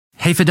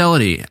Hey,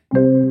 Fidelity.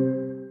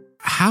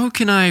 How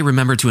can I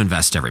remember to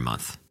invest every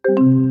month?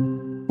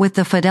 With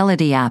the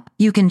Fidelity app,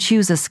 you can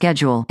choose a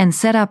schedule and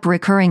set up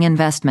recurring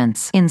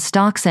investments in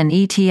stocks and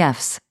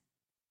ETFs.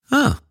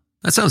 Oh,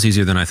 that sounds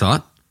easier than I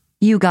thought.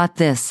 You got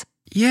this.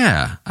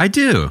 Yeah, I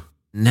do.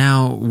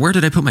 Now, where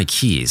did I put my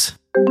keys?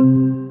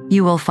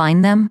 You will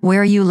find them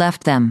where you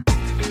left them.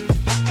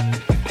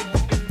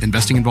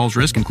 Investing involves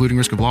risk, including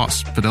risk of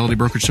loss. Fidelity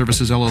Brokerage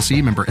Services,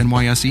 LLC, member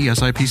NYSE,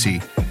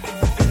 SIPC.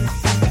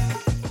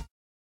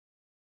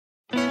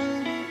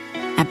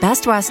 At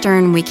Best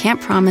Western, we can't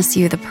promise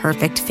you the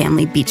perfect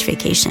family beach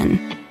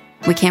vacation.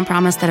 We can't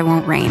promise that it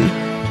won't rain,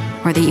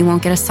 or that you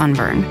won't get a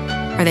sunburn,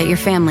 or that your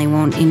family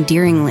won't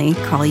endearingly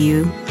call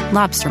you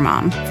Lobster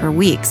Mom for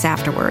weeks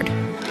afterward.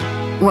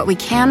 What we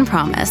can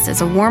promise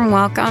is a warm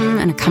welcome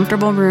and a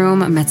comfortable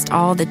room amidst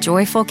all the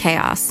joyful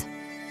chaos.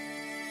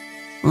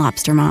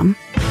 Lobster Mom.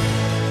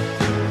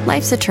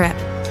 Life's a trip.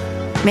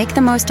 Make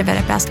the most of it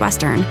at Best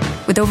Western,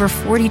 with over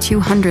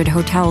 4,200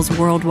 hotels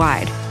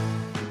worldwide.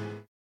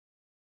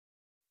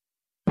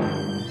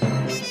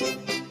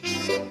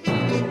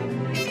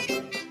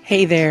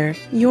 Hey there,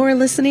 you're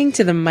listening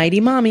to The Mighty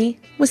Mommy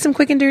with some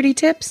quick and dirty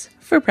tips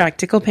for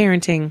practical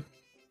parenting.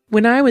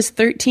 When I was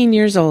 13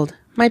 years old,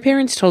 my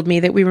parents told me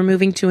that we were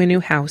moving to a new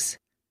house.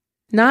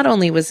 Not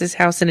only was this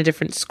house in a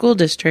different school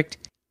district,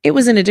 it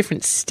was in a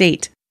different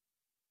state.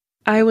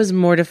 I was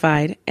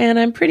mortified, and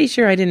I'm pretty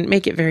sure I didn't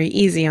make it very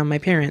easy on my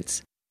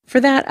parents. For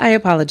that, I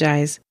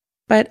apologize.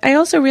 But I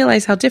also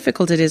realize how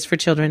difficult it is for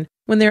children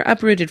when they're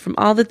uprooted from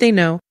all that they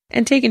know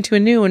and taken to a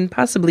new and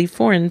possibly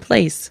foreign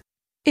place.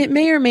 It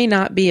may or may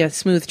not be a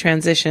smooth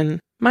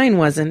transition. Mine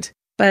wasn't.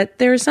 But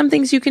there are some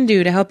things you can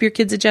do to help your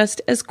kids adjust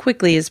as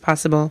quickly as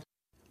possible.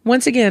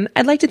 Once again,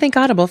 I'd like to thank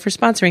Audible for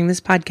sponsoring this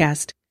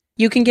podcast.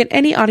 You can get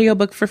any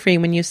audiobook for free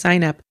when you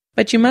sign up,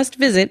 but you must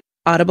visit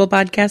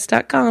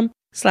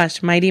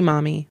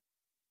audiblepodcast.com/mightymommy.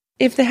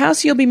 If the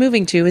house you'll be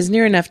moving to is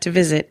near enough to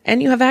visit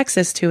and you have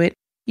access to it,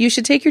 you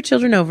should take your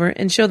children over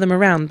and show them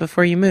around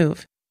before you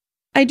move.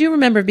 I do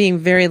remember being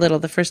very little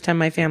the first time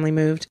my family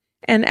moved,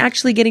 and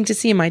actually getting to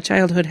see my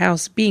childhood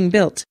house being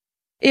built.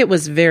 It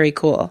was very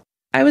cool.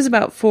 I was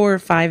about 4 or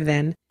 5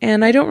 then,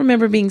 and I don't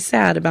remember being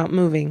sad about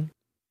moving.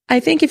 I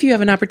think if you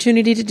have an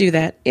opportunity to do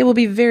that, it will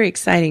be very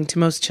exciting to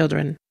most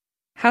children.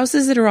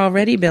 Houses that are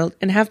already built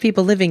and have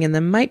people living in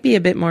them might be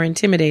a bit more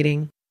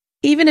intimidating.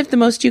 Even if the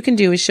most you can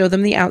do is show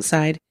them the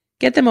outside,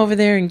 get them over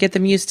there and get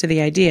them used to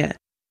the idea.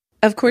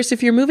 Of course,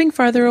 if you're moving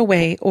farther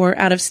away or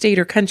out of state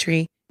or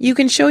country, you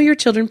can show your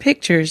children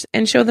pictures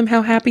and show them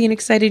how happy and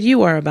excited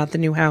you are about the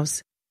new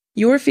house.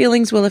 Your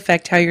feelings will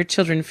affect how your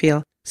children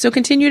feel, so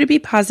continue to be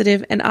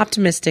positive and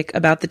optimistic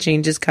about the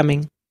changes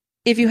coming.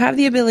 If you have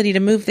the ability to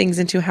move things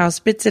into a house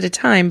bits at a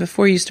time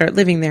before you start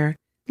living there,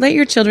 let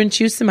your children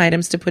choose some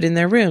items to put in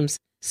their rooms,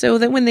 so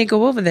that when they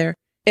go over there,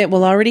 it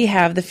will already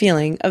have the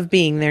feeling of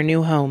being their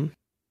new home.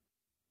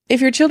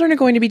 If your children are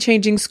going to be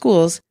changing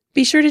schools,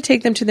 be sure to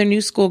take them to their new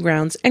school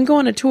grounds and go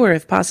on a tour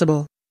if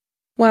possible.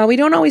 While we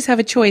don't always have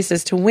a choice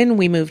as to when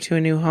we move to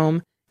a new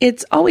home,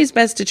 it's always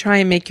best to try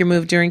and make your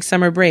move during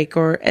summer break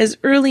or as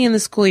early in the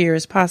school year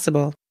as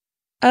possible.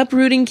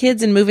 Uprooting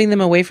kids and moving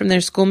them away from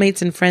their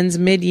schoolmates and friends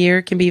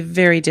mid-year can be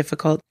very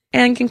difficult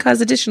and can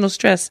cause additional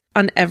stress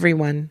on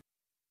everyone.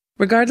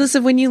 Regardless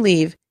of when you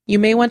leave, you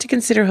may want to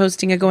consider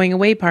hosting a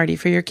going-away party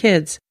for your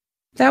kids.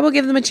 That will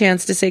give them a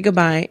chance to say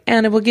goodbye,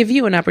 and it will give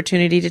you an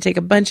opportunity to take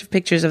a bunch of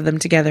pictures of them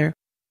together.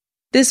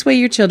 This way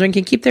your children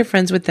can keep their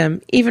friends with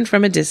them, even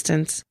from a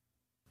distance.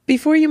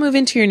 Before you move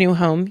into your new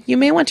home, you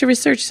may want to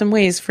research some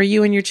ways for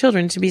you and your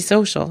children to be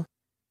social.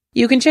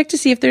 You can check to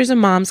see if there's a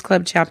Moms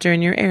Club chapter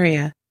in your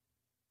area.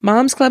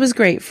 Moms Club is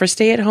great for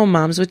stay-at-home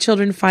moms with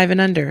children 5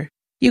 and under.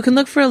 You can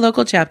look for a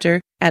local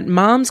chapter at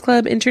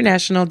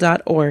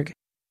momsclubinternational.org.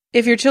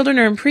 If your children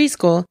are in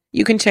preschool,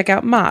 you can check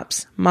out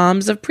MOPS,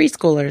 Moms of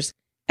Preschoolers,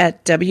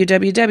 at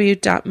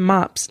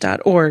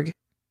www.mops.org.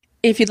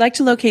 If you'd like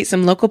to locate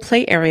some local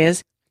play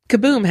areas,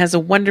 Kaboom has a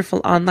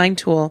wonderful online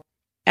tool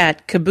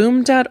at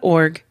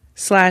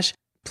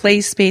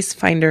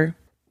kaboom.org/playspacefinder.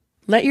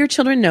 Let your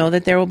children know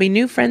that there will be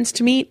new friends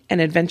to meet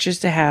and adventures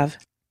to have.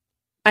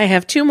 I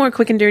have 2 more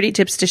quick and dirty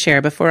tips to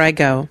share before I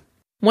go.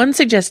 One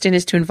suggestion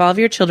is to involve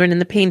your children in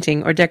the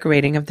painting or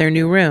decorating of their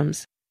new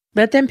rooms.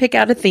 Let them pick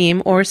out a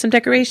theme or some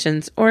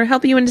decorations, or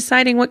help you in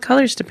deciding what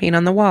colors to paint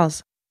on the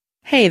walls.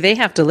 Hey, they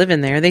have to live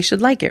in there. They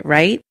should like it,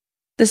 right?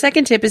 The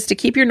second tip is to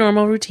keep your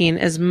normal routine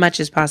as much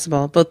as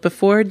possible, both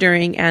before,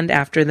 during, and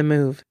after the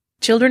move.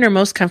 Children are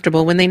most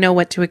comfortable when they know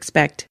what to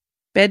expect.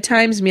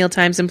 Bedtimes,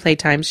 mealtimes, and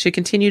playtimes should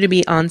continue to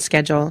be on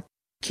schedule.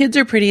 Kids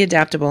are pretty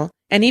adaptable,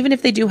 and even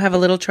if they do have a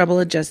little trouble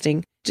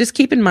adjusting, just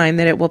keep in mind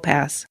that it will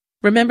pass.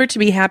 Remember to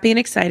be happy and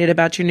excited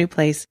about your new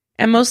place,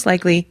 and most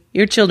likely,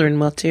 your children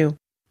will too.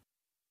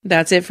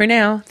 That's it for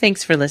now.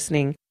 Thanks for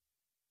listening.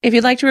 If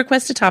you'd like to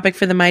request a topic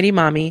for the Mighty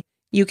Mommy,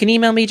 you can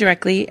email me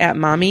directly at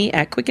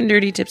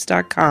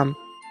mommy@quickanddirtytips.com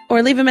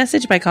or leave a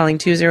message by calling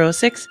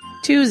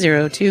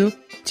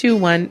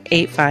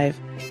 206-202-2185.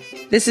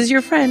 This is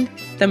your friend,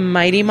 the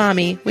Mighty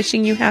Mommy,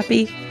 wishing you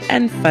happy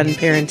and fun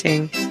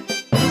parenting.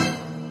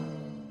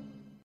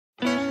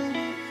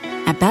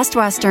 Best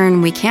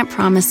Western, we can't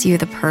promise you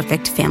the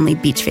perfect family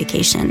beach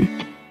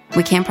vacation.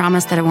 We can't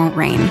promise that it won't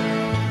rain,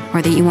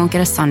 or that you won't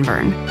get a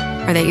sunburn,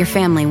 or that your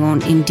family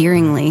won't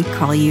endearingly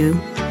call you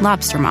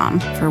Lobster Mom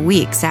for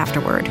weeks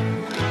afterward.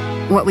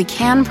 What we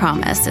can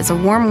promise is a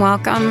warm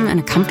welcome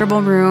and a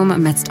comfortable room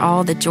amidst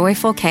all the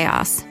joyful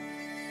chaos.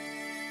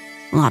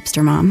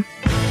 Lobster Mom.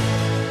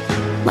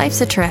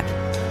 Life's a trip.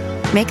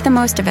 Make the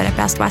most of it at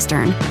Best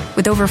Western,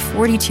 with over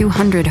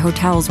 4,200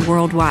 hotels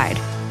worldwide.